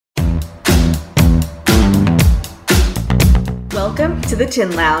Welcome to the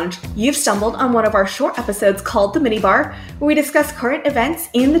Tin Lounge. You've stumbled on one of our short episodes called the Minibar, where we discuss current events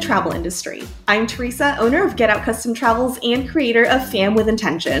in the travel industry. I'm Teresa, owner of Get Out Custom Travels and creator of Fam with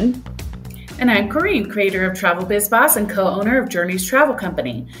Intention. And I'm Corinne, creator of Travel Biz Boss and co-owner of Journeys Travel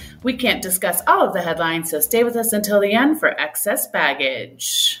Company. We can't discuss all of the headlines, so stay with us until the end for excess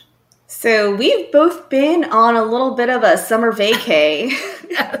baggage. So we've both been on a little bit of a summer vacay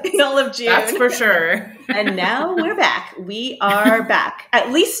in all of June. That's for sure. And now we're back. We are back,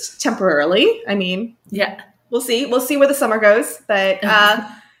 at least temporarily. I mean, yeah, we'll see. We'll see where the summer goes. But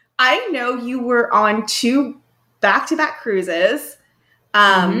I know you were on 2 back-to-back cruises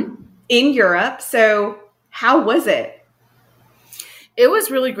in Europe. So how was it? It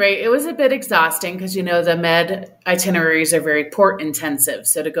was really great. It was a bit exhausting because, you know, the Med itineraries are very port intensive.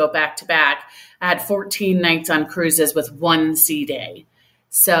 So to go back to back, I had 14 nights on cruises with 1 sea day.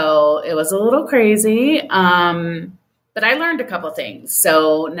 So it was a little crazy. But I learned a couple things.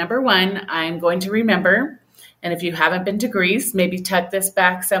 So number 1, I'm going to remember, and if you haven't been to Greece, maybe tuck this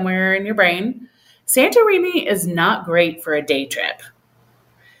back somewhere in your brain. Santorini is not great for a day trip.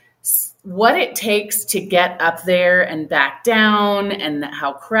 What it takes to get up there and back down and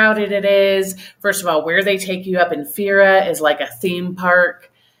how crowded it is. First of all, where they take you up in Fira is like a theme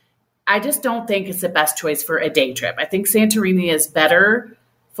park. I just don't think it's the best choice for a day trip. I think Santorini is better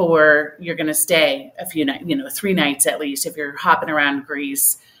for you're going to stay a few nights, 3 nights at least if you're hopping around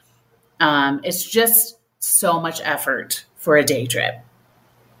Greece. It's just so much effort for a day trip.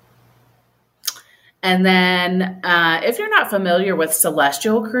 And then if you're not familiar with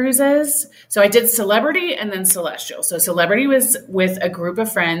Celestial cruises, so I did Celebrity and then Celestial. So Celebrity was with a group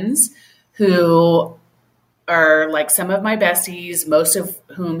of friends who are like some of my besties, most of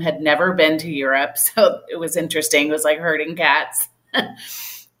whom had never been to Europe. So it was interesting. It was like herding cats.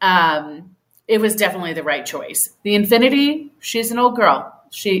 It was definitely the right choice. The Infinity, she's an old girl.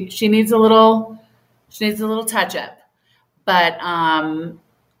 She needs a little touch up. But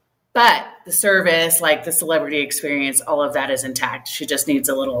the service, like the Celebrity experience, all of that is intact. She just needs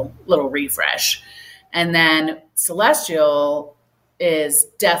a little refresh. And then Celestial is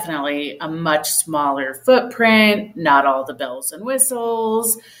definitely a much smaller footprint, not all the bells and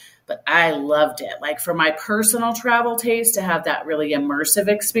whistles, but I loved it. Like for my personal travel taste to have that really immersive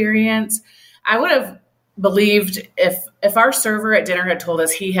experience, I would have believed if our server at dinner had told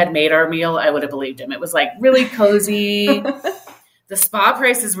us he had made our meal, I would have believed him. It was like really cozy. The spa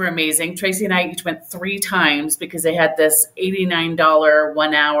prices were amazing. Tracy and I each went 3 times because they had this $89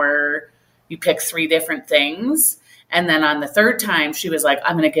 1 hour, you pick 3 different things. And then on the 3rd time, she was like,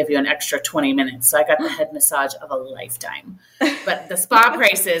 I'm going to give you an extra 20 minutes. So I got the head massage of a lifetime. But the spa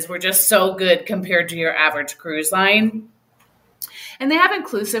prices were just so good compared to your average cruise line. And they have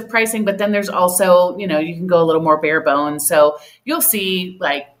inclusive pricing, but then there's also, you can go a little more bare bones. So you'll see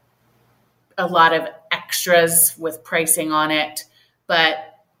like a lot of extras with pricing on it.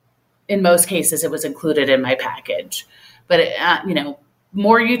 But in most cases, it was included in my package. But,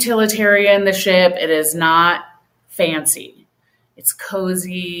 more utilitarian, the ship. It is not fancy. It's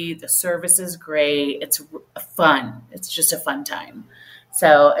cozy. The service is great. It's fun. It's just a fun time.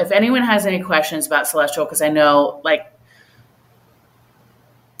 So if anyone has any questions about Celestial, because I know,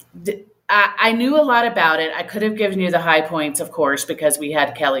 I knew a lot about it. I could have given you the high points, of course, because we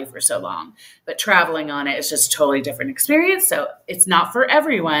had Kelly for so long. But traveling on it is just a totally different experience. So it's not for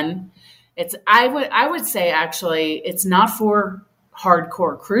everyone. I would say, actually, it's not for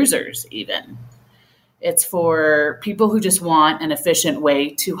hardcore cruisers even. It's for people who just want an efficient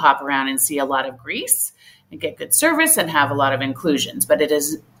way to hop around and see a lot of Greece and get good service and have a lot of inclusions. But it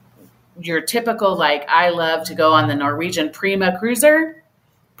is your typical, I love to go on the Norwegian Prima cruiser.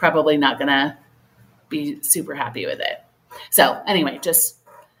 Probably not going to be super happy with it. So anyway, just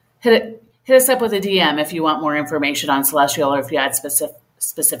hit us up with a DM if you want more information on Celestial or if you had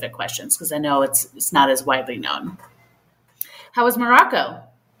specific questions, because I know it's not as widely known. How was Morocco?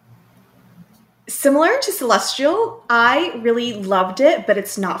 Similar to Celestial, I really loved it, but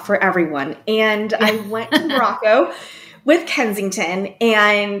it's not for everyone. And I went to Morocco with Kensington,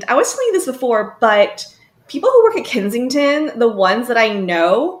 and I was telling you this before, but people who work at Kensington, the ones that I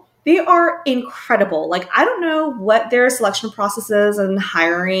know, they are incredible. I don't know what their selection process is and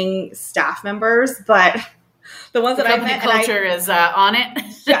hiring staff members, but the ones that I met, culture is on it.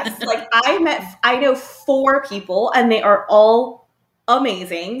 Yes, I know 4 people, and they are all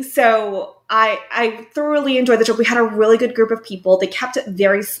amazing. So I thoroughly enjoyed the trip. We had a really good group of people. They kept it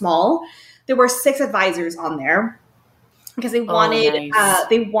very small. There were 6 advisors on there because they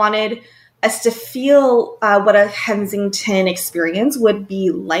wanted us to feel what a Kensington experience would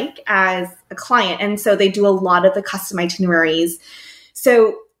be like as a client. And so they do a lot of the custom itineraries.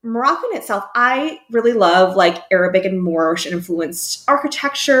 So Morocco in itself, I really love like Arabic and Moorish influenced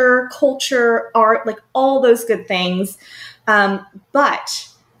architecture, culture, art, like all those good things. But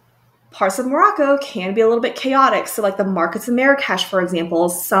parts of Morocco can be a little bit chaotic. So like the markets in Marrakesh, for example,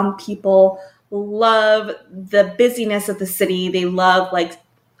 some people love the busyness of the city. They love like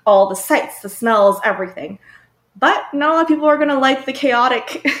all the sights, the smells, everything. But not a lot of people are going to like the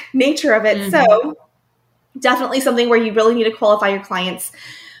chaotic nature of it. Mm-hmm. So definitely something where you really need to qualify your clients.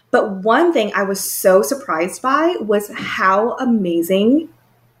 But one thing I was so surprised by was how amazing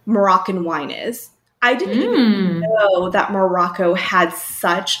Moroccan wine is. I didn't even know that Morocco had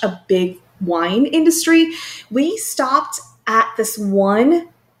such a big wine industry. We stopped at this one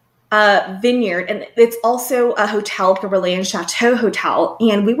vineyard, and it's also a hotel, the Relais and Chateau Hotel.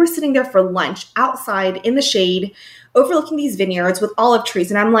 And we were sitting there for lunch outside in the shade, overlooking these vineyards with olive trees.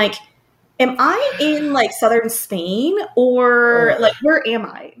 And I'm like, am I in like southern Spain or like where am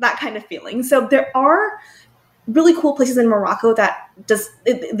I? That kind of feeling. So there are really cool places in Morocco that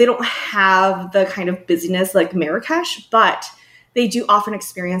they don't have the kind of busyness like Marrakesh, but they do offer an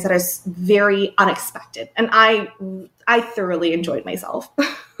experience that is very unexpected. And I thoroughly enjoyed myself.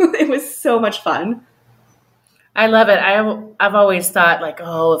 It was so much fun. I love it. I've always thought like,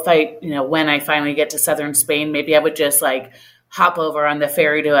 if I, when I finally get to southern Spain, maybe I would just like hop over on the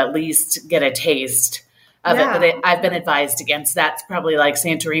ferry to at least get a taste of it. But I've been advised against that. It's probably like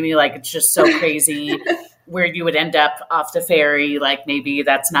Santorini, like it's just so crazy where you would end up off the ferry. Like maybe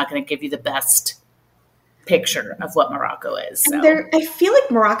that's not going to give you the best picture of what Morocco is. So. I feel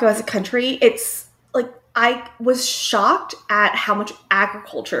like Morocco as a country, it's like, I was shocked at how much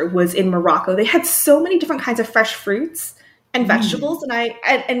agriculture was in Morocco. They had so many different kinds of fresh fruits and vegetables.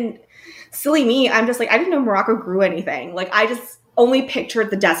 And silly me, I'm just like, I didn't know Morocco grew anything. Like I just only pictured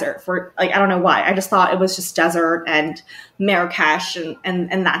the desert for like, I don't know why. I just thought it was just desert and Marrakesh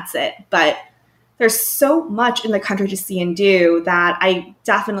and that's it. But there's so much in the country to see and do that I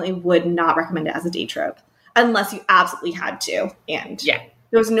definitely would not recommend it as a day trip unless you absolutely had to. And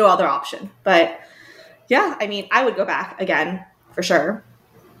there was no other option. But yeah, I mean, I would go back again for sure.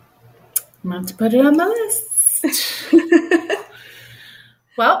 I'm going to put it on the list.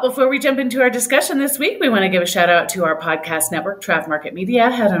 Well, before we jump into our discussion this week, we want to give a shout out to our podcast network, Trav Market Media.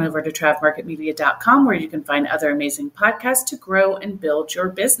 Head on over to travmarketmedia.com where you can find other amazing podcasts to grow and build your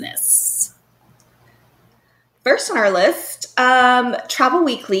business. First on our list, Travel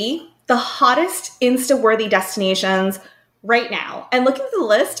Weekly, the hottest Insta-worthy destinations right now. And looking at the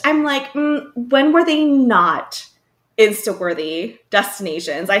list, I'm like, when were they not Insta-worthy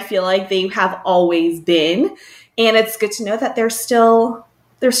destinations? I feel like they have always been. And it's good to know that they're still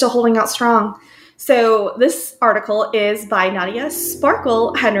holding out strong. So this article is by Nadia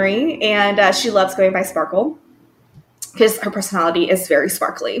Sparkle Henry, and she loves going by Sparkle because her personality is very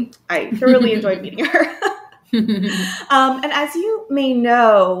sparkly. I thoroughly enjoyed meeting her. And as you may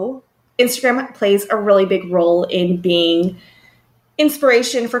know, Instagram plays a really big role in being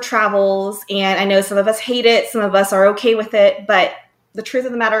inspiration for travels. And I know some of us hate it. Some of us are okay with it. But the truth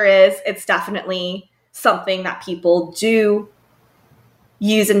of the matter is it's definitely something that people do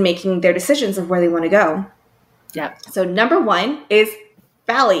use in making their decisions of where they want to go. Yeah. So number one is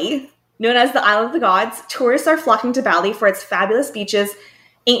Bali, known as the Island of the Gods. Tourists are flocking to Bali for its fabulous beaches,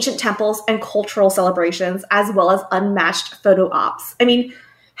 ancient temples, and cultural celebrations, as well as unmatched photo ops. I mean,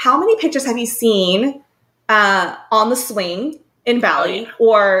 how many pictures have you seen on the swing in Bali?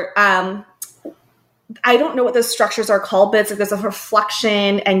 Or I don't know what those structures are called, but it's like there's a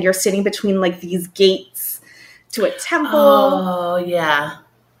reflection and you're sitting between like these gates to a temple. Oh, yeah.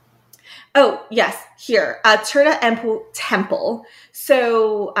 Oh, yes. Here, Turda Empu Temple.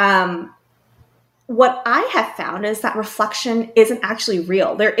 So what I have found is that reflection isn't actually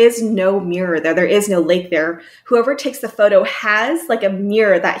real. There is no mirror there. There is no lake there. Whoever takes the photo has like a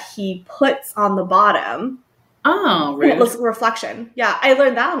mirror that he puts on the bottom. Oh, really? And it looks like a reflection. Yeah, I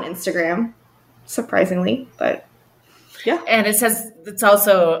learned that on Instagram, surprisingly, but yeah. And it says it's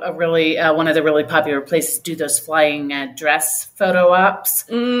also a really one of the really popular places to do those flying dress photo ops.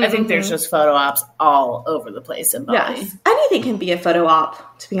 Mm-hmm. I think there's just photo ops all over the place in Bali. Yes. Anything can be a photo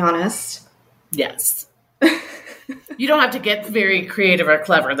op, to be honest. Yes. You don't have to get very creative or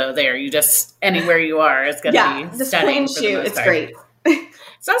clever, though, there. You just, anywhere you are, it's going to be stunning. Just point and shoot. It's great.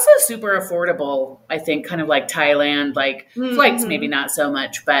 It's also super affordable, I think, kind of like Thailand, like flights, maybe not so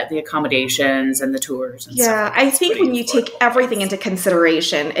much, but the accommodations and the tours and stuff. I think when you take everything into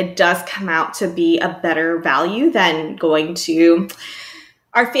consideration, it does come out to be a better value than going to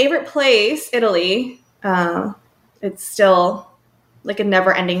Our favorite place, Italy. It's still like a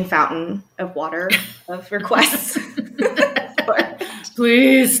never-ending fountain of water of requests.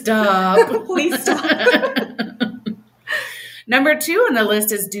 Please stop. Please stop. Number 2 on the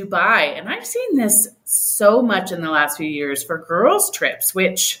list is Dubai. And I've seen this so much in the last few years for girls' trips,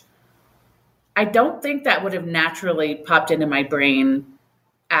 which I don't think that would have naturally popped into my brain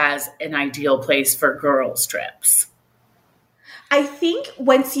as an ideal place for girls' trips. I think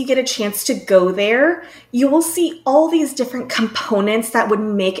once you get a chance to go there, you will see all these different components that would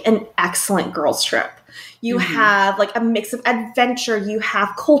make an excellent girls' trip. You have like a mix of adventure, you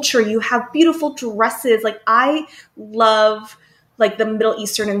have culture, you have beautiful dresses. Like I love like the Middle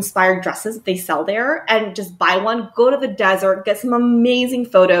Eastern inspired dresses that they sell there, and just buy one, go to the desert, get some amazing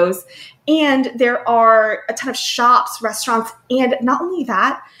photos. And there are a ton of shops, restaurants, and not only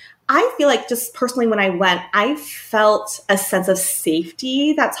that, I feel like just personally when I went, I felt a sense of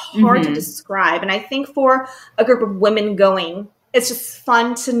safety that's hard to describe. And I think for a group of women going, it's just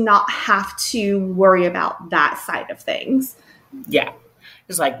fun to not have to worry about that side of things. Yeah.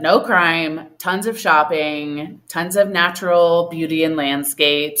 There's like no crime, tons of shopping, tons of natural beauty and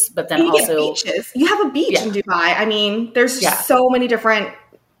landscapes, but then and you also get beaches. You have a beach in Dubai. I mean, there's just so many different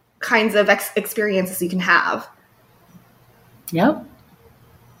kinds of experiences you can have. Yep.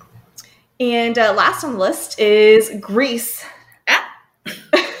 And last on the list is Greece.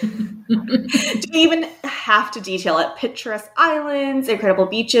 Do we even have to detail it? Picturesque islands, incredible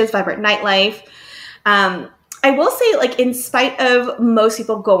beaches, vibrant nightlife. I will say, like, in spite of most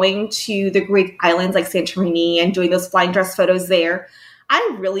people going to the Greek islands like Santorini and doing those flying dress photos there,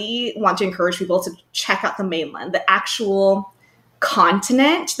 I really want to encourage people to check out the mainland, the actual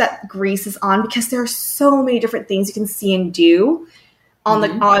continent that Greece is on, because there are so many different things you can see and do on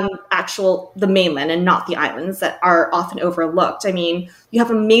the mainland and not the islands that are often overlooked. I mean, you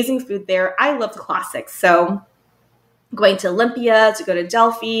have amazing food there. I love the classics. So going to Olympia, to go to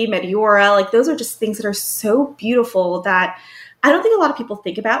Delphi, Meteora, like those are just things that are so beautiful that I don't think a lot of people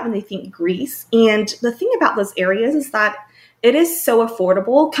think about when they think Greece. And the thing about those areas is that it is so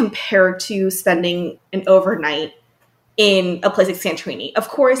affordable compared to spending an overnight in a place like Santorini. Of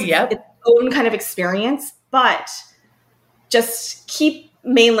course, it's its own kind of experience, but just keep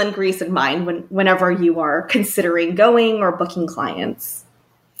mainland Greece in mind whenever you are considering going or booking clients.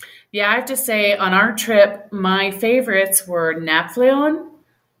 Yeah, I have to say on our trip, my favorites were Naphtalion.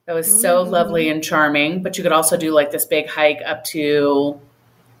 That was so lovely and charming, but you could also do like this big hike up to,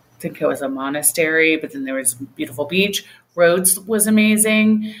 I think it was a monastery, but then there was a beautiful beach. Rhodes was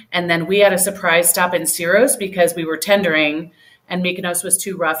amazing. And then we had a surprise stop in Syros because we were tendering and Mykonos was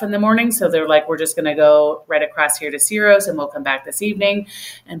too rough in the morning. So they're like, we're just going to go right across here to Syros and we'll come back this evening.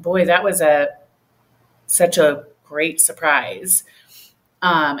 And boy, that was such a great surprise.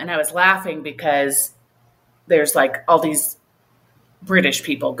 And I was laughing because there's like all these British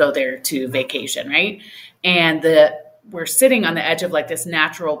people go there to vacation, right? And we're sitting on the edge of like this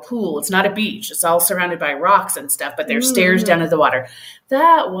natural pool. It's not a beach. It's all surrounded by rocks and stuff, but there's stairs down to the water.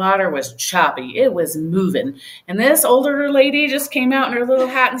 That water was choppy. It was moving. And this older lady just came out in her little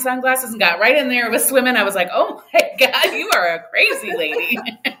hat and sunglasses and got right in there and was swimming. I was like, oh my God, you are a crazy lady.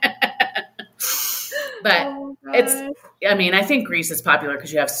 But I think Greece is popular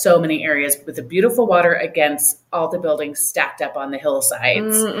because you have so many areas with the beautiful water against all the buildings stacked up on the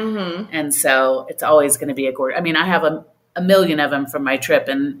hillsides. And so it's always going to be a gorgeous. I mean, I have a million of them from my trip.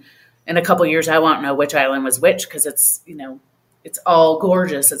 And in a couple of years, I won't know which island was which because it's all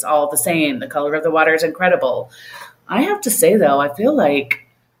gorgeous. It's all the same. The color of the water is incredible. I have to say, though, I feel like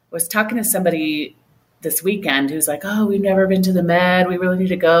I was talking to somebody this weekend who's like, oh, we've never been to the Med. We really need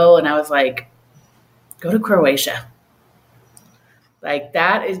to go. And I was like, go to Croatia. Like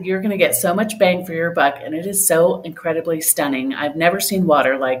you're going to get so much bang for your buck. And it is so incredibly stunning. I've never seen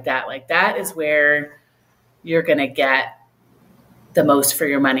water like that. Like that is where you're going to get the most for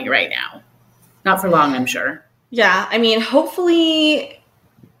your money right now. Not for long, I'm sure. Yeah. I mean, hopefully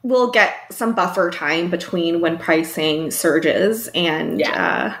we'll get some buffer time between when pricing surges and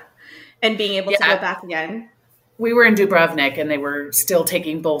being able to go back again. We were in Dubrovnik and they were still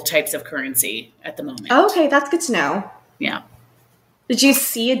taking both types of currency at the moment. Okay, that's good to know. Yeah. Did you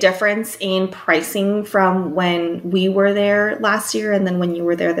see a difference in pricing from when we were there last year and then when you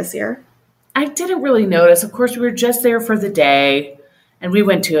were there this year? I didn't really notice. Of course, we were just there for the day and we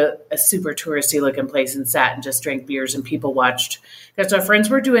went to a super touristy looking place and sat and just drank beers and people watched. Because our friends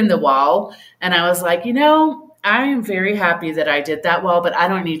were doing the wall and I was like, I am very happy that I did that wall, but I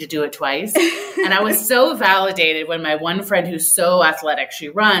don't need to do it twice. And I was so validated when my one friend who's so athletic, she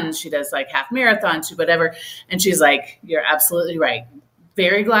runs, she does like half marathons, whatever. And she's like, you're absolutely right.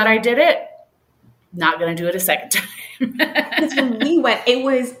 very glad I did it. Not going to do it a second time. Because when we went, it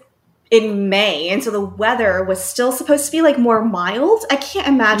was in May, and so the weather was still supposed to be like more mild. I can't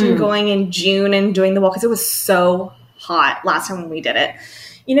imagine going in June and doing the walk because it was so hot last time when we did it.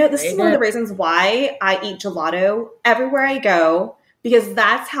 You know, this is one of the reasons why I eat gelato everywhere I go, because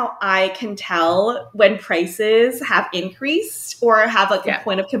that's how I can tell when prices have increased or have like a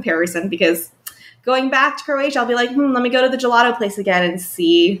point of comparison. Because going back to Croatia, I'll be like, let me go to the gelato place again and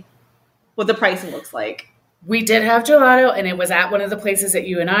see what the pricing looks like. We did have gelato, and it was at one of the places that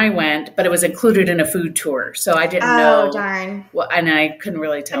you and I went, but it was included in a food tour. So I didn't know. Oh, darn. Well, and I couldn't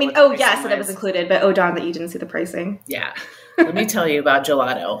really tell. I mean, yes, that it was included, but darn that you didn't see the pricing. Yeah. Let me tell you about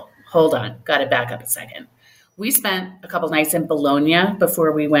gelato. Hold on. Got to back up a second. We spent a couple nights in Bologna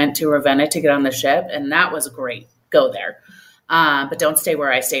before we went to Ravenna to get on the ship, and that was great. Go there. But don't stay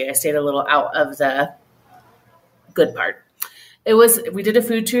where I stayed. I stayed a little out of the good part. We did a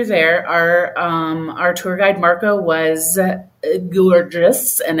food tour there. Our tour guide, Marco, was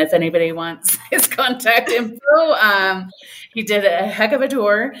gorgeous. And if anybody wants his contact info, he did a heck of a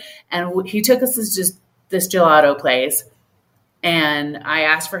tour. And he took us to this gelato place. And I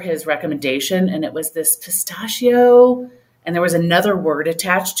asked for his recommendation, and it was this pistachio, and there was another word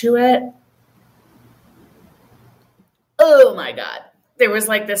attached to it. Oh my God. There was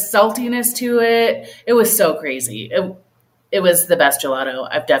like this saltiness to it. It was so crazy. It was the best gelato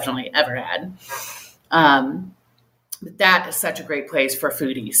I've definitely ever had. That is such a great place for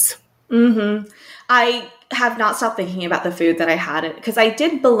foodies. Mm-hmm. I have not stopped thinking about the food that I had, because I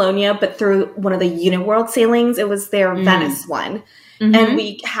did Bologna, but through one of the Uniworld sailings. It was their Venice one. Mm-hmm. And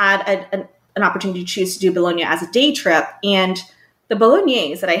we had an opportunity to choose to do Bologna as a day trip. And the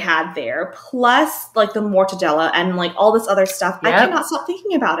bolognese that I had there, plus like the mortadella and like all this other stuff, I cannot stop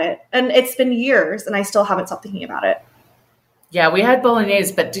thinking about it. And it's been years, and I still haven't stopped thinking about it. Yeah, we had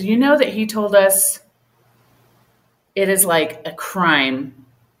bolognese, but did you know that he told us it is like a crime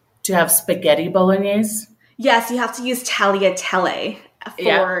to have spaghetti bolognese? Yes, you have to use tagliatelle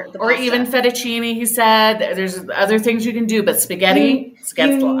for the pasta. Or even fettuccine, he said. There's other things you can do, but spaghetti,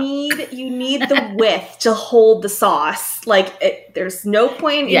 you need the width to hold the sauce. Like, there's no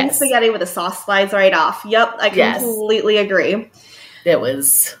point in spaghetti where the sauce slides right off. Yep, I completely agree. It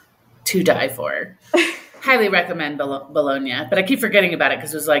was to die for. Highly recommend Bologna, but I keep forgetting about it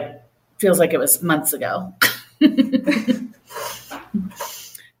because it was feels like it was months ago.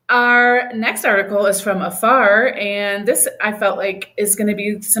 Our next article is from Afar, and this I felt like is going to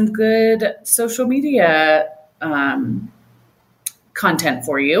be some good social media content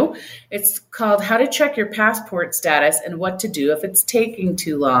for you. It's called How to Check Your Passport Status and What to Do If It's Taking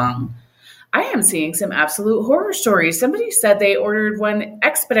Too Long. I am seeing some absolute horror stories. Somebody said they ordered one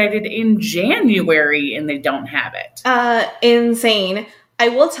expedited in January and they don't have it. Insane. I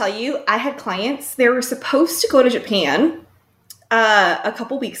will tell you, I had clients, they were supposed to go to Japan a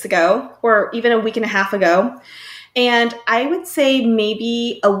couple weeks ago, or even a week and a half ago. And I would say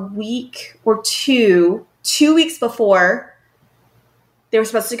maybe a week or 2 weeks before they were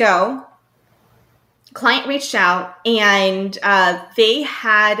supposed to go, client reached out and they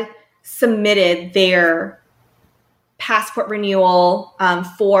had submitted their passport renewal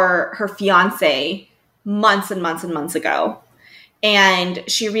for her fiance months and months and months ago. And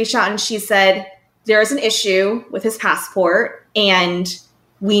she reached out and she said, there's an issue with his passport and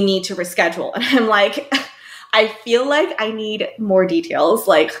we need to reschedule. And I'm like, I feel like I need more details.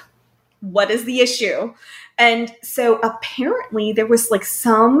 Like, what is the issue? And so apparently there was like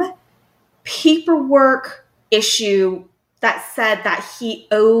some paperwork issue that said that he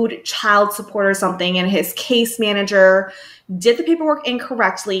owed child support or something, and his case manager did the paperwork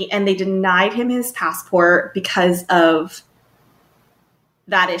incorrectly and they denied him his passport because of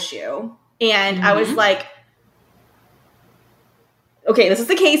that issue. And I was like, okay, this is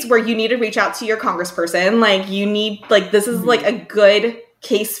the case where you need to reach out to your congressperson. Like, you need, like, this is like a good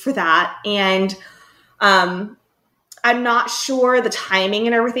case for that. And I'm not sure the timing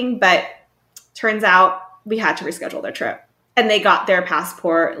and everything, but turns out we had to reschedule their trip. And they got their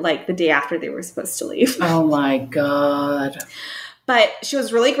passport like the day after they were supposed to leave. Oh my God. But she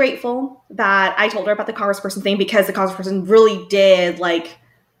was really grateful that I told her about the congressperson thing, because the congressperson really did like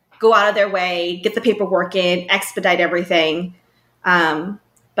go out of their way, get the paperwork in, expedite everything. But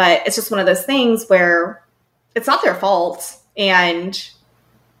it's just one of those things where it's not their fault. And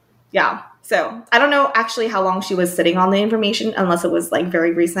yeah, so I don't know actually how long she was sitting on the information, unless it was like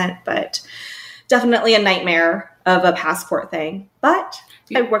very recent, but definitely a nightmare of a passport thing. But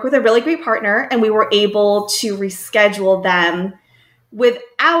I work with a really great partner and we were able to reschedule them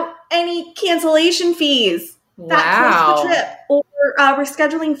without any cancellation fees. that cancels the Wow. trip, or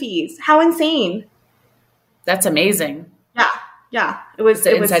rescheduling fees. How insane. That's amazing. Yeah. It Is was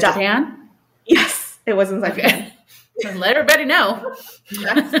it inside Japan? Yes, it was inside Japan. Let everybody know.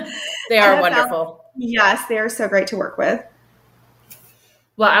 Yes. They are wonderful. Yes, they are so great to work with.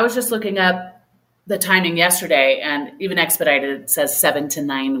 Well, I was just looking up the timing yesterday, and even expedited says 7 to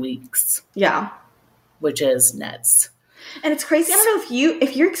 9 weeks. Yeah. Which is nuts. And it's crazy. I don't know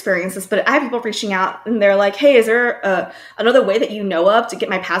if you experience this, but I have people reaching out and they're like, "Hey, is there another way that you know of to get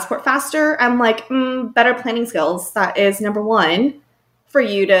my passport faster?" I'm like, better planning skills. That is number one for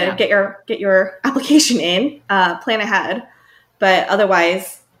you to get your application in. Plan ahead, but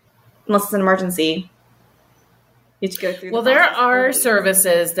otherwise, unless it's an emergency, you have to go through. Well, there are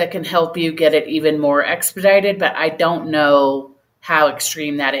services that can help you get it even more expedited, but I don't know how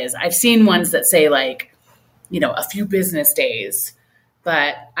extreme that is. I've seen ones that say like, a few business days,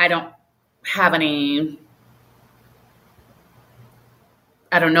 but I don't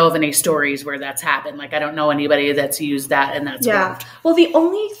know of any stories where that's happened. Like, I don't know anybody that's used that and that's worked. Well, the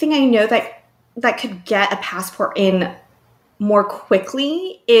only thing I know that could get a passport in more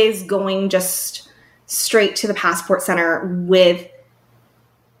quickly is going just straight to the passport center with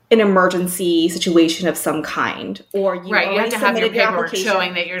an emergency situation of some kind, or you have to have your paperwork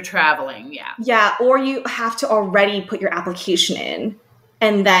showing that you're traveling. Yeah, or you have to already put your application in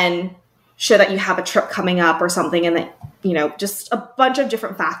and then show that you have a trip coming up or something, and that just a bunch of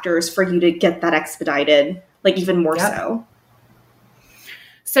different factors for you to get that expedited, like even more so.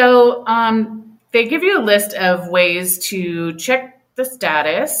 So they give you a list of ways to check the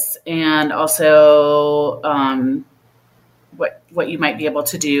status, and also what you might be able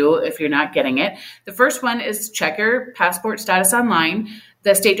to do if you're not getting it. The first one is check your passport status online.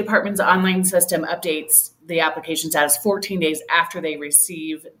 The State Department's online system updates the application status 14 days after they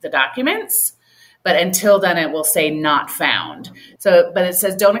receive the documents. But until then, it will say not found. But it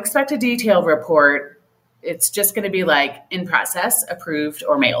says don't expect a detailed report. It's just going to be like in process, approved,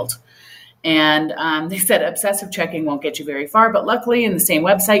 or mailed. And they said obsessive checking won't get you very far, but luckily in the same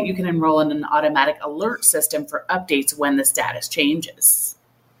website, you can enroll in an automatic alert system for updates when the status changes.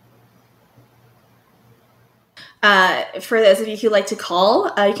 For those of you who like to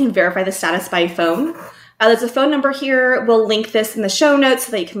call, you can verify the status by phone. There's a phone number here. We'll link this in the show notes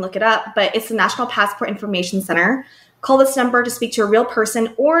so that you can look it up, but it's the National Passport Information Center. Call this number to speak to a real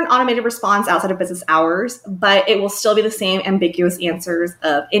person or an automated response outside of business hours, but it will still be the same ambiguous answers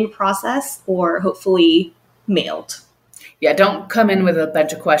of in process or hopefully mailed. Yeah, don't come in with a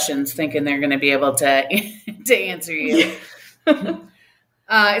bunch of questions thinking they're going to be able to answer you.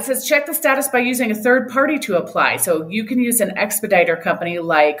 It says check the status by using a third party to apply. So you can use an expediter company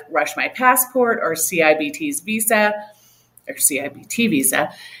like Rush My Passport or CIBT Visa.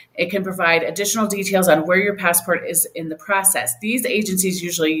 It can provide additional details on where your passport is in the process. These agencies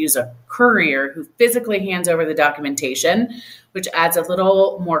usually use a courier who physically hands over the documentation, which adds a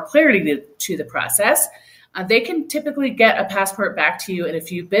little more clarity to the process. They can typically get a passport back to you in a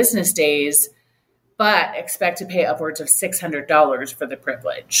few business days, but expect to pay upwards of $600 for the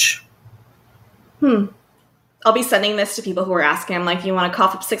privilege. I'll be sending this to people who are asking. I'm like, you want to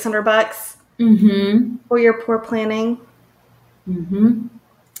cough up $600 for your poor planning?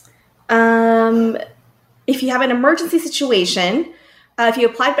 If you have an emergency situation, if you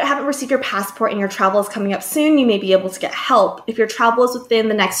applied but haven't received your passport and your travel is coming up soon, you may be able to get help. If your travel is within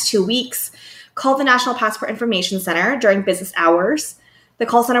the next 2 weeks, call the National Passport Information Center during business hours. The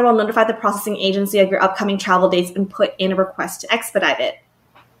call center will notify the processing agency of your upcoming travel dates and put in a request to expedite it.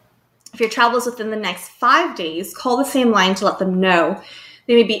 If your travel is within the next 5 days, call the same line to let them know.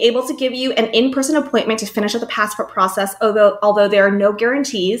 They may be able to give you an in-person appointment to finish up the passport process, although there are no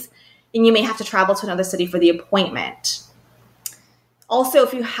guarantees, and you may have to travel to another city for the appointment. Also,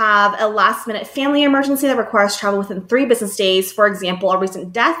 if you have a last-minute family emergency that requires travel within 3 business days, for example, a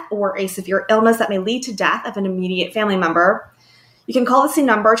recent death or a severe illness that may lead to death of an immediate family member, you can call the same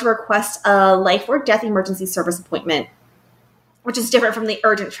number to request a life or death emergency service appointment, which is different from the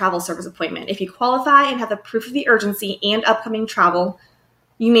urgent travel service appointment. If you qualify and have the proof of the urgency and upcoming travel,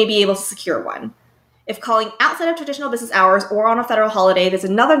 you may be able to secure one. If calling outside of traditional business hours or on a federal holiday, there's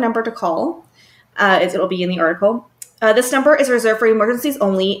another number to call. It'll be in the article. This number is reserved for emergencies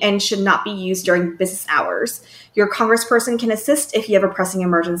only and should not be used during business hours. Your congressperson can assist if you have a pressing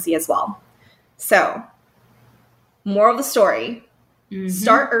emergency as well. So, moral of the story.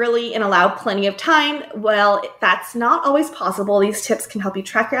 Start early and allow plenty of time. Well, that's not always possible. These tips can help you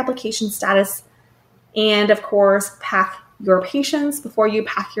track your application status and, of course, pack your patience before you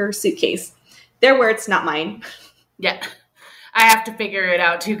pack your suitcase. Their words, not mine. Yeah. I have to figure it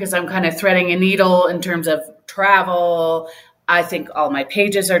out, too, because I'm kind of threading a needle in terms of travel. I think all my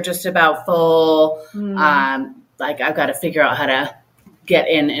pages are just about full. Like I've got to figure out how to get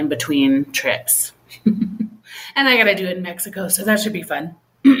in between trips. And I got to do it in Mexico, so that should be fun.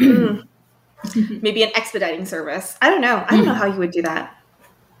 Maybe an expediting service. I don't know. I don't know how you would do that.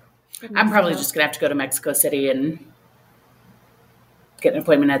 I'm probably just going to have to go to Mexico City and get an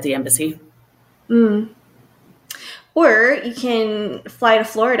appointment at the embassy. Or you can fly to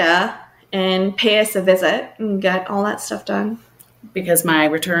Florida and pay us a visit and get all that stuff done. Because my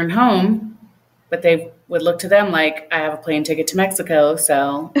return home, but they would look to them like I have a plane ticket to Mexico,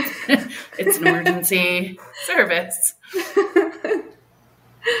 so it's an emergency service.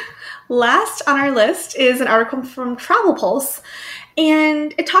 Last on our list is an article from Travel Pulse,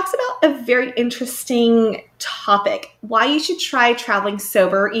 and it talks about a very interesting topic, why you should try traveling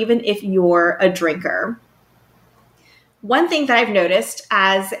sober even if you're a drinker. One thing that I've noticed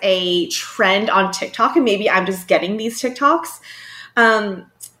as a trend on TikTok, and maybe I'm just getting these TikToks,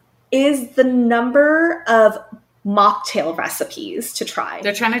 is the number of mocktail recipes to try.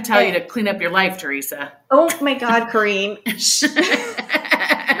 They're trying to tell you to clean up your life, Teresa. Oh my God, Corrine.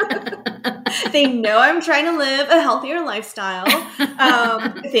 They know I'm trying to live a healthier lifestyle.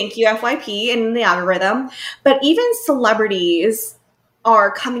 Thank you, FYP, and the algorithm. But even celebrities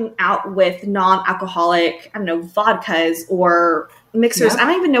are coming out with non-alcoholic, vodkas or mixers. Yep. I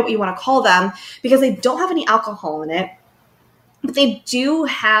don't even know what you want to call them because they don't have any alcohol in it. But they do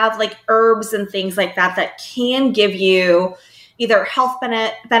have like herbs and things like that that can give you either health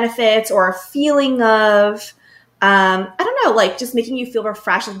benefits or a feeling of, like just making you feel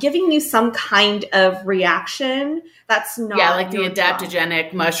refreshed, like giving you some kind of reaction that's not. Yeah, like the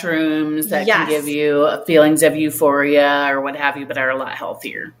adaptogenic mushrooms that can give you feelings of euphoria or what have you, but are a lot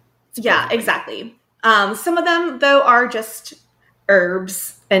healthier. Yeah, exactly. Some of them, though, are just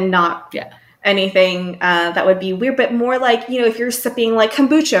herbs and not anything that would be weird, but more like, if you're sipping like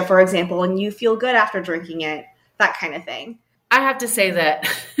kombucha, for example, and you feel good after drinking it, that kind of thing. I have to say that,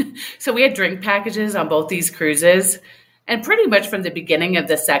 so we had drink packages on both these cruises, and pretty much from the beginning of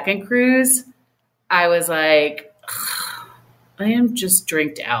the second cruise, I was like, I am just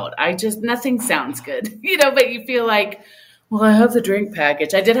drinked out. Nothing sounds good, but you feel like, well, I have the drink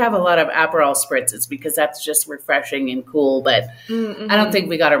package. I did have a lot of Aperol spritzes because that's just refreshing and cool, but I don't think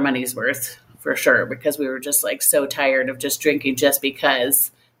we got our money's worth for sure because we were just like so tired of just drinking just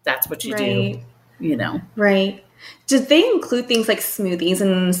because that's what you do, Right. Did they include things like smoothies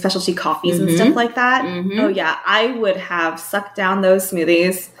and specialty coffees and stuff like that? Oh, yeah. I would have sucked down those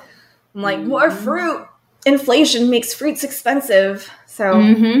smoothies. I'm like, more fruit. Inflation makes fruits expensive. So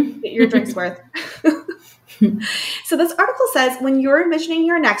get your drinks worth. So this article says, when you're envisioning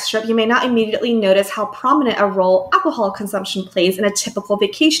your next trip, you may not immediately notice how prominent a role alcohol consumption plays in a typical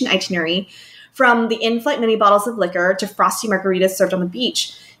vacation itinerary, from the in-flight mini bottles of liquor to frosty margaritas served on the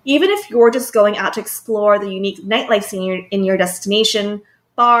beach. Even if you're just going out to explore the unique nightlife scene in your destination,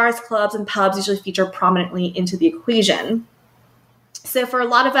 bars, clubs, and pubs usually feature prominently into the equation. So for a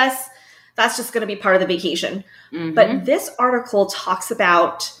lot of us, that's just going to be part of the vacation. But this article talks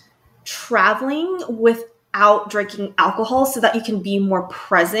about traveling without drinking alcohol so that you can be more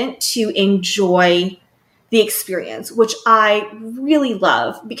present to enjoy the experience, which I really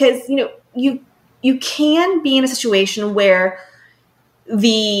love because, you can be in a situation where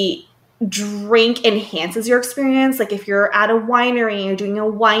the drink enhances your experience. Like if you're at a winery and you're doing a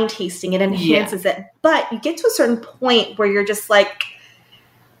wine tasting, it enhances it. But you get to a certain point where you're just like,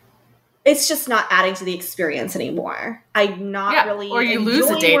 it's just not adding to the experience anymore. I'm not really. Or you lose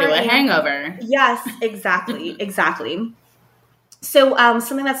a day to a hangover. Yes, exactly. Exactly. So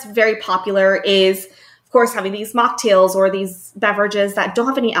something that's very popular is, of course, having these mocktails or these beverages that don't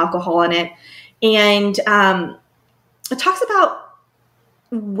have any alcohol in it. And it talks about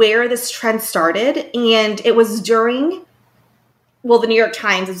where this trend started. And it was during, the New York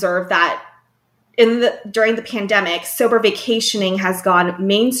Times observed that during the pandemic, sober vacationing has gone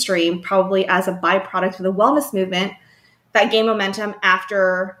mainstream, probably as a byproduct of the wellness movement that gained momentum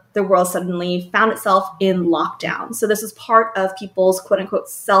after the world suddenly found itself in lockdown. So this is part of people's quote unquote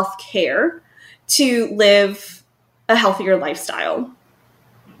self-care to live a healthier lifestyle.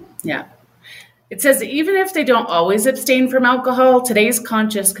 Yeah. It says that even if they don't always abstain from alcohol, today's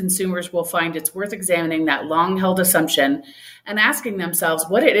conscious consumers will find it's worth examining that long-held assumption and asking themselves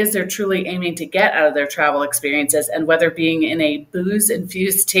what it is they're truly aiming to get out of their travel experiences and whether being in a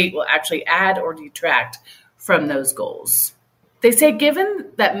booze-infused state will actually add or detract from those goals. They say,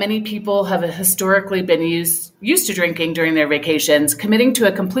 given that many people have historically been used to drinking during their vacations, committing to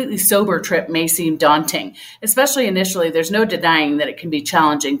a completely sober trip may seem daunting. Especially initially, there's no denying that it can be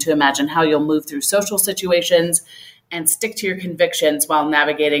challenging to imagine how you'll move through social situations and stick to your convictions while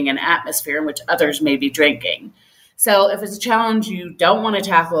navigating an atmosphere in which others may be drinking. So if it's a challenge you don't want to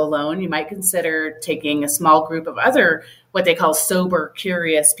tackle alone, you might consider taking a small group of other, what they call sober,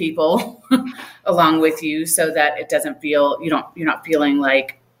 curious people along with you, so that it doesn't feel, you're not feeling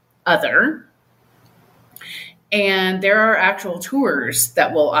like other. And there are actual tours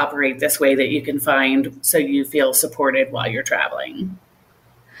that will operate this way that you can find so you feel supported while you're traveling.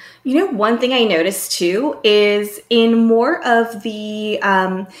 One thing I noticed too is in more of the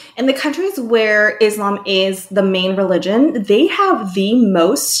in the countries where Islam is the main religion, they have the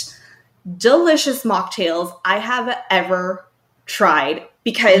most delicious mocktails I have ever tried,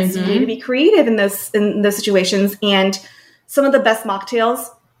 because you need to be creative in those situations. And some of the best mocktails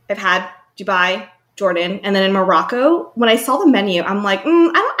I've had, Dubai, Jordan, and then in Morocco. When I saw the menu, I'm like,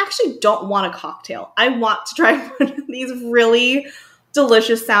 I don't want a cocktail. I want to try one of these really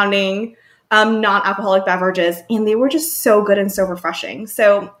delicious sounding non-alcoholic beverages, and they were just so good and so refreshing.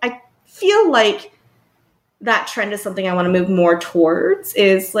 So I feel like that trend is something I want to move more towards,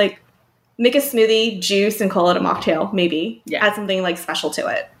 is like make a smoothie, juice, and call it a mocktail, maybe. Yeah. Add something like special to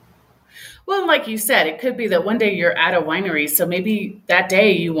it. Well, like you said, it could be that one day you're at a winery, so maybe that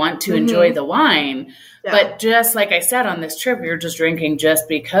day you want to enjoy the wine. Yeah. But just like I said, on this trip, you're just drinking just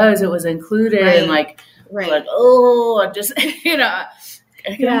because it was included. Right. And like, I just,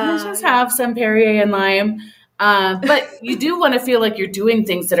 I just have some Perrier and lime. But you do want to feel like you're doing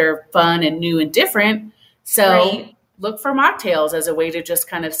things that are fun and new and different. So look for mocktails as a way to just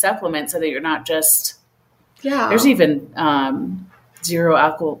kind of supplement, so that you're not just, there's even zero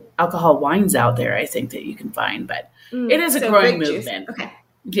alcohol wines out there, I think, that you can find, but it is a growing movement. Juice. Okay.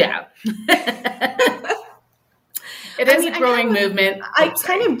 Yeah. It is a growing movement. I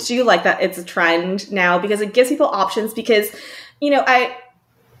kind of do like that it's a trend now, because it gives people options, because,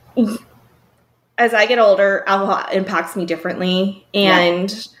 as I get older, alcohol impacts me differently.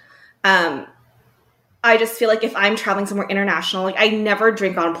 And I just feel like if I'm traveling somewhere international, like I never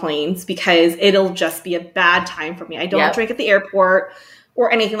drink on planes, because it'll just be a bad time for me. I don't drink at the airport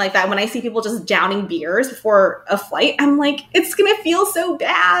or anything like that. When I see people just downing beers before a flight, I'm like, it's going to feel so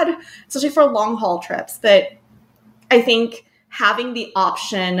bad, especially for long haul trips. But I think having the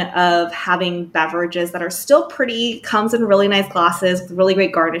option of having beverages that are still pretty, comes in really nice glasses with really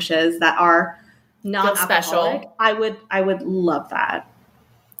great garnishes that are not special, I would love that.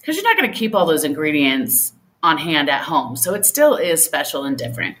 Because you're not going to keep all those ingredients on hand at home. So it still is special and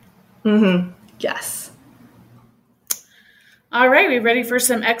different. Mm-hmm. Yes. All right. We ready for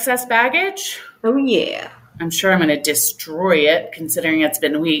some excess baggage? Oh, yeah. I'm sure I'm going to destroy it, considering it's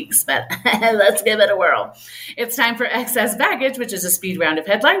been weeks, but let's give it a whirl. It's time for excess baggage, which is a speed round of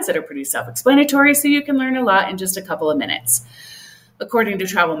headlines that are pretty self-explanatory, so you can learn a lot in just a couple of minutes. According to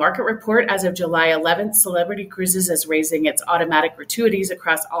Travel Market Report, as of July 11th, Celebrity Cruises is raising its automatic gratuities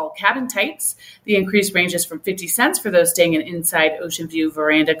across all cabin types. The increase ranges from 50 cents for those staying in inside Ocean View,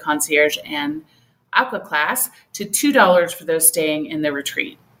 Veranda, Concierge, and Aqua Class to $2 for those staying in the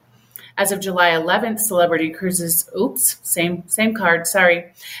Retreat. As of July 11th, Celebrity Cruises, same card,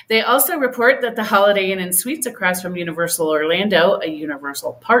 sorry. They also report that the Holiday Inn and Suites across from Universal Orlando, a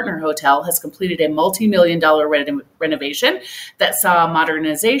Universal partner hotel, has completed a multi-million-dollar renovation that saw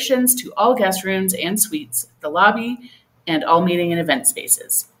modernizations to all guest rooms and suites, the lobby, and all meeting and event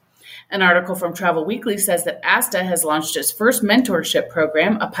spaces. An article from Travel Weekly says that ASTA has launched its first mentorship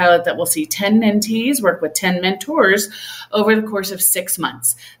program, a pilot that will see 10 mentees work with 10 mentors over the course of 6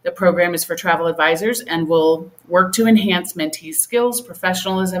 months. The program is for travel advisors and will work to enhance mentees' skills,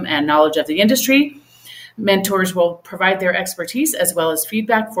 professionalism, and knowledge of the industry. Mentors will provide their expertise as well as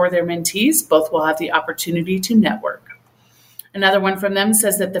feedback for their mentees. Both will have the opportunity to network. Another one from them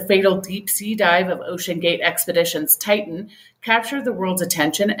says that the fatal deep sea dive of Ocean Gate Expeditions Titan captured the world's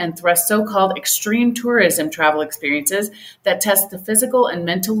attention and thrust so-called extreme tourism travel experiences that test the physical and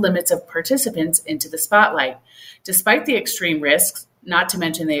mental limits of participants into the spotlight. Despite the extreme risks, not to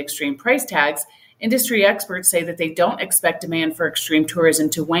mention the extreme price tags, industry experts say that they don't expect demand for extreme tourism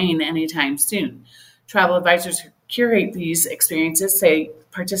to wane anytime soon. Travel advisors who curate these experiences say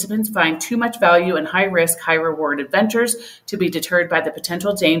participants find too much value in high-risk, high-reward adventures to be deterred by the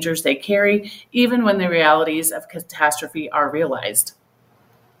potential dangers they carry, even when the realities of catastrophe are realized.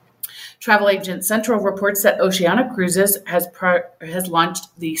 Travel agent Central reports that Oceania Cruises has launched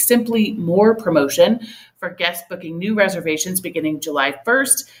the Simply More promotion for guests booking new reservations beginning July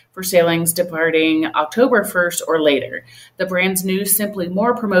 1st for sailings departing October 1st or later. The brand's new Simply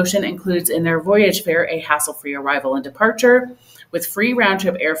More promotion includes in their voyage fare a hassle-free arrival and departure, with free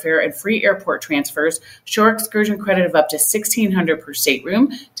round-trip airfare and free airport transfers, shore excursion credit of up to $1,600 per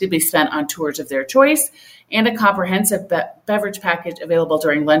stateroom to be spent on tours of their choice, and a comprehensive beverage package available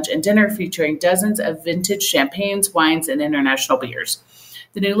during lunch and dinner featuring dozens of vintage champagnes, wines, and international beers.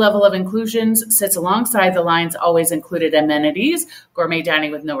 The new level of inclusions sits alongside the line's always included amenities, gourmet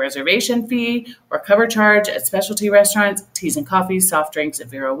dining with no reservation fee or cover charge at specialty restaurants, teas and coffees, soft drinks,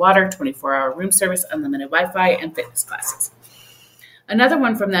 and Vero water, 24-hour room service, unlimited Wi-Fi, and fitness classes. Another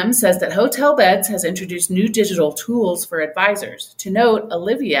one from them says that Hotel Beds has introduced new digital tools for advisors. To note,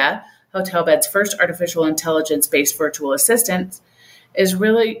 Olivia, Hotel Bed's first artificial intelligence-based virtual assistant, is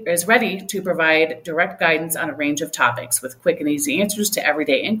ready to provide direct guidance on a range of topics with quick and easy answers to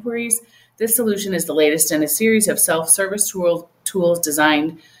everyday inquiries. This solution is the latest in a series of self-service tools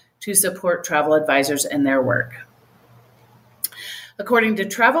designed to support travel advisors in their work. According to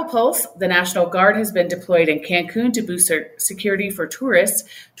Travel Pulse, the National Guard has been deployed in Cancun to boost security for tourists.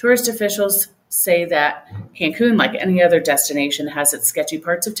 Tourist officials say that Cancun, like any other destination, has its sketchy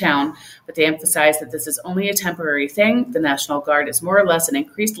parts of town, but they emphasize that this is only a temporary thing. The National Guard is more or less an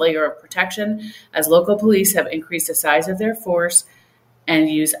increased layer of protection, as local police have increased the size of their force and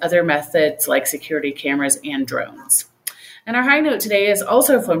use other methods like security cameras and drones. And our high note today is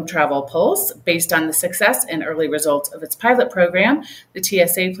also from Travel Pulse. Based on the success and early results of its pilot program, the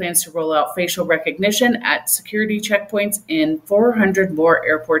TSA plans to roll out facial recognition at security checkpoints in 400 more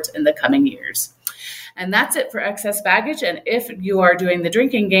airports in the coming years. And that's it for excess baggage. And if you are doing the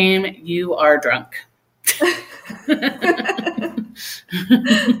drinking game, you are drunk.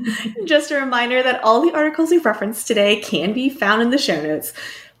 Just a reminder that all the articles we've referenced today can be found in the show notes.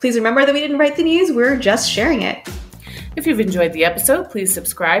 Please remember that we didn't write the news, we're just sharing it. If you've enjoyed the episode, please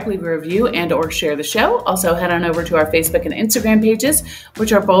subscribe, leave a review, and or share the show. Also, head on over to our Facebook and Instagram pages,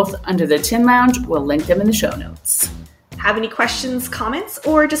 which are both under the Tin Lounge. We'll link them in the show notes. Have any questions, comments,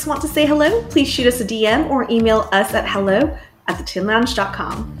 or just want to say hello? Please shoot us a DM or email us at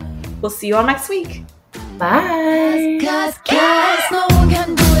hello@thetinlounge.com. We'll see you all next week. Bye. Cause no one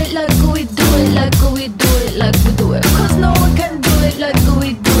can do it like we do it, like we do it, like we do it. Cause no one can do it like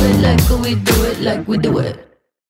we do it, like we do it, like we do it.